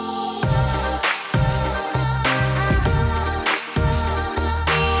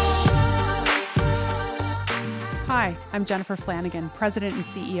I'm Jennifer Flanagan, President and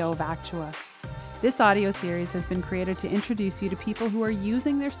CEO of Actua. This audio series has been created to introduce you to people who are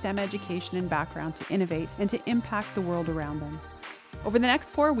using their STEM education and background to innovate and to impact the world around them. Over the next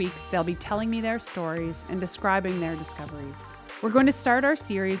 4 weeks, they'll be telling me their stories and describing their discoveries. We're going to start our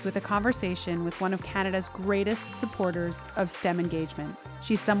series with a conversation with one of Canada's greatest supporters of STEM engagement.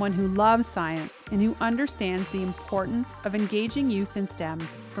 She's someone who loves science and who understands the importance of engaging youth in STEM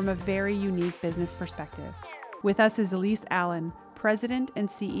from a very unique business perspective. With us is Elise Allen, President and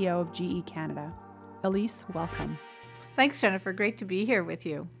CEO of GE Canada. Elise, welcome. Thanks, Jennifer. Great to be here with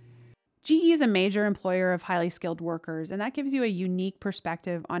you. GE is a major employer of highly skilled workers, and that gives you a unique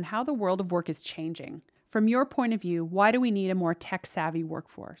perspective on how the world of work is changing. From your point of view, why do we need a more tech-savvy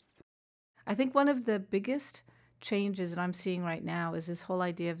workforce? I think one of the biggest changes that I'm seeing right now is this whole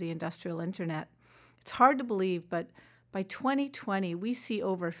idea of the industrial internet. It's hard to believe, but by 2020, we see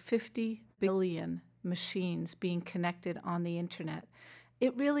over 50 billion machines being connected on the internet.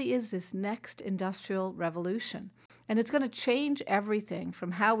 It really is this next industrial revolution. And it's going to change everything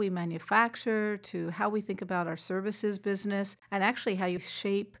from how we manufacture to how we think about our services business and actually how you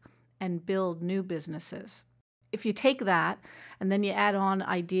shape and build new businesses. If you take that and then you add on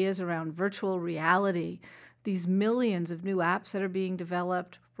ideas around virtual reality, these millions of new apps that are being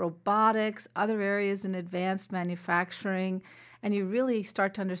developed, robotics, other areas in advanced manufacturing, and you really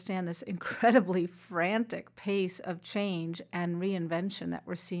start to understand this incredibly frantic pace of change and reinvention that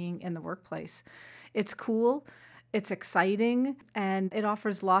we're seeing in the workplace. It's cool, it's exciting, and it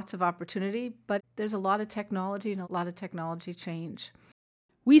offers lots of opportunity, but there's a lot of technology and a lot of technology change.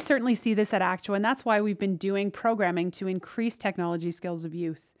 We certainly see this at Actua, and that's why we've been doing programming to increase technology skills of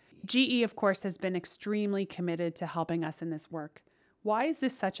youth. GE, of course, has been extremely committed to helping us in this work. Why is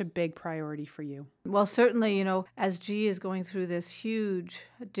this such a big priority for you? Well, certainly, as GE is going through this huge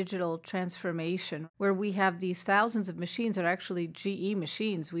digital transformation where we have these thousands of machines that are actually GE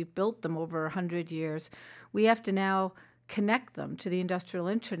machines, we've built them over 100 years, we have to now connect them to the industrial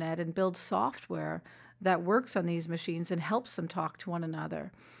internet and build software that works on these machines and helps them talk to one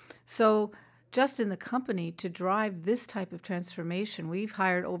another. So just in the company to drive this type of transformation, we've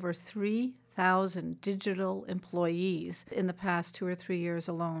hired over 3,000 digital employees in the past 2 or 3 years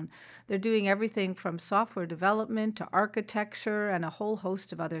alone. They're doing everything from software development to architecture and a whole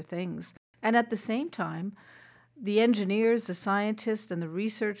host of other things. And at the same time, the engineers, the scientists, and the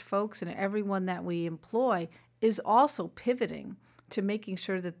research folks and everyone that we employ is also pivoting to making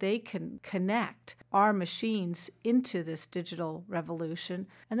sure that they can connect our machines into this digital revolution.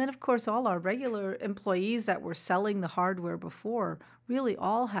 And then, of course, all our regular employees that were selling the hardware before really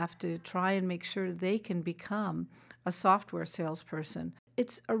all have to try and make sure they can become a software salesperson.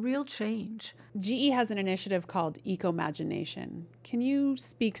 It's a real change. GE has an initiative called Ecomagination. Can you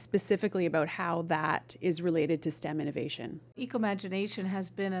speak specifically about how that is related to STEM innovation? Ecomagination has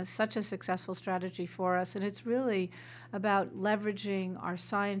been such a successful strategy for us, and it's really about leveraging our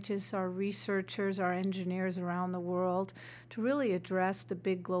scientists, our researchers, our engineers around the world to really address the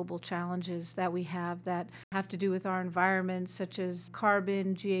big global challenges that we have that have to do with our environment, such as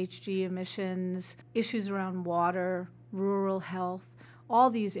carbon, GHG emissions, issues around water, rural health. All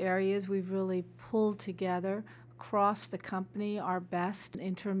these areas we've really pulled together across the company our best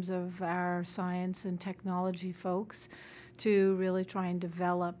in terms of our science and technology folks to really try and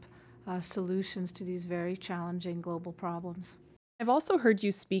develop solutions to these very challenging global problems. I've also heard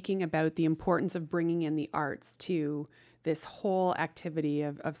you speaking about the importance of bringing in the arts to this whole activity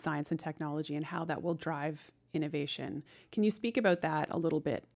of science and technology and how that will drive innovation. Can you speak about that a little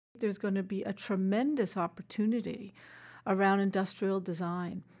bit? There's going to be a tremendous opportunity around industrial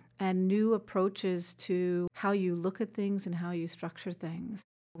design and new approaches to how you look at things and how you structure things.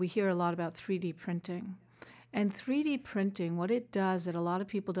 We hear a lot about 3D printing. And 3D printing, what it does that a lot of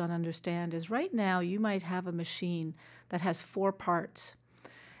people don't understand is right now you might have a machine that has 4 parts.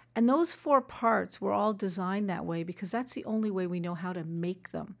 And those 4 parts were all designed that way because that's the only way we know how to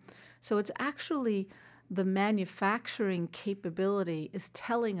make them. So it's actually the manufacturing capability is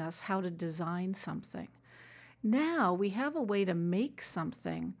telling us how to design something. Now we have a way to make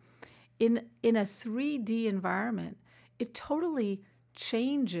something in a 3D environment. It totally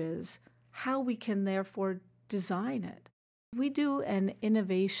changes how we can therefore design it. We do an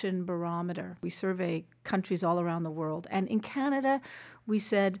innovation barometer. We survey countries all around the world. And in Canada, we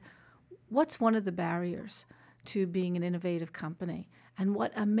said, what's one of the barriers to being an innovative company? And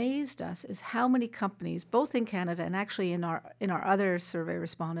what amazed us is how many companies, both in Canada and actually in our other survey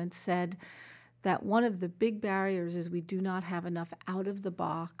respondents, said that one of the big barriers is we do not have enough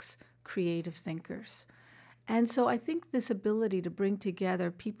out-of-the-box creative thinkers. And so I think this ability to bring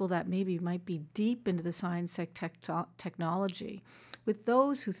together people that maybe might be deep into the science technology with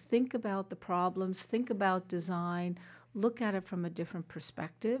those who think about the problems, think about design, look at it from a different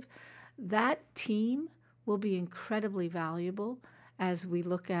perspective, that team will be incredibly valuable as we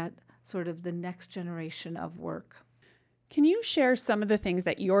look at sort of the next generation of work. Can you share some of the things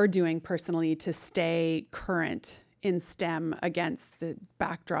that you're doing personally to stay current in STEM against the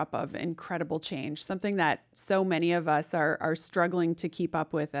backdrop of incredible change, something that so many of us are struggling to keep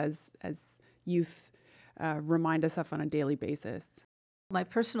up with as youth remind us of on a daily basis? My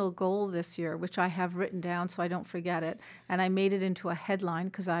personal goal this year, which I have written down so I don't forget it, and I made it into a headline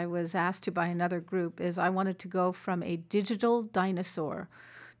because I was asked to by another group, is I wanted to go from a digital dinosaur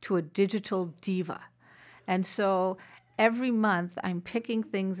to a digital diva. And so every month I'm picking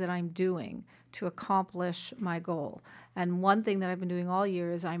things that I'm doing to accomplish my goal. And one thing that I've been doing all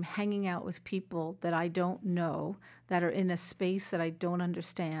year is I'm hanging out with people that I don't know, that are in a space that I don't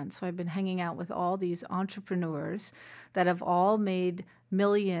understand. So I've been hanging out with all these entrepreneurs that have all made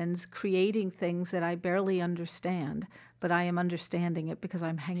millions creating things that I barely understand, but I am understanding it because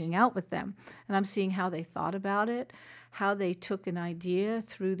I'm hanging out with them. And I'm seeing how they thought about it, how they took an idea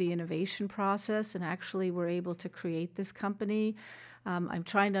through the innovation process and actually were able to create this company. I'm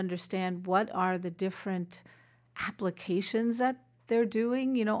trying to understand what are the different applications that they're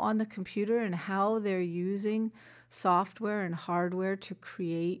doing, on the computer and how they're using software and hardware to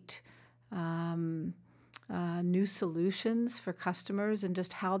create new solutions for customers, and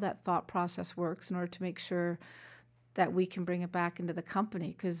just how that thought process works in order to make sure that we can bring it back into the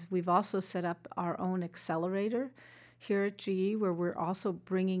company. Because we've also set up our own accelerator here at GE, where we're also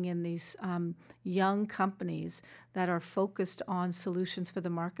bringing in these young companies that are focused on solutions for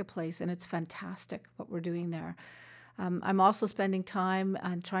the marketplace, and it's fantastic what we're doing there. I'm also spending time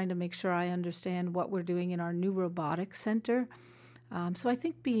on trying to make sure I understand what we're doing in our new robotics center. So I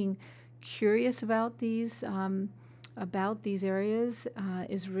think being curious about these areas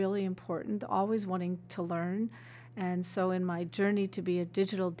is really important, always wanting to learn. And so in my journey to be a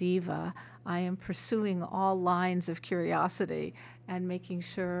digital diva, I am pursuing all lines of curiosity and making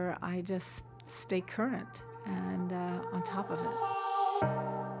sure I just stay current and on top of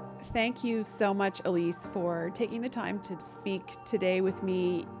it. Thank you so much, Elise, for taking the time to speak today with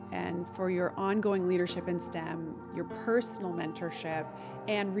me and for your ongoing leadership in STEM, your personal mentorship,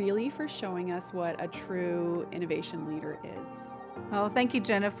 and really for showing us what a true innovation leader is. Oh, thank you,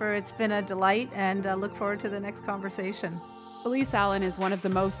 Jennifer. It's been a delight, and look forward to the next conversation. Elise Allen is one of the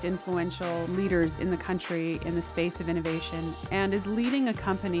most influential leaders in the country in the space of innovation and is leading a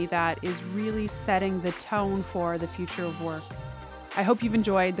company that is really setting the tone for the future of work. I hope you've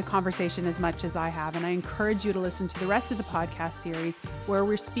enjoyed the conversation as much as I have, and I encourage you to listen to the rest of the podcast series where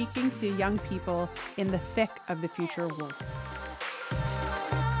we're speaking to young people in the thick of the future of work.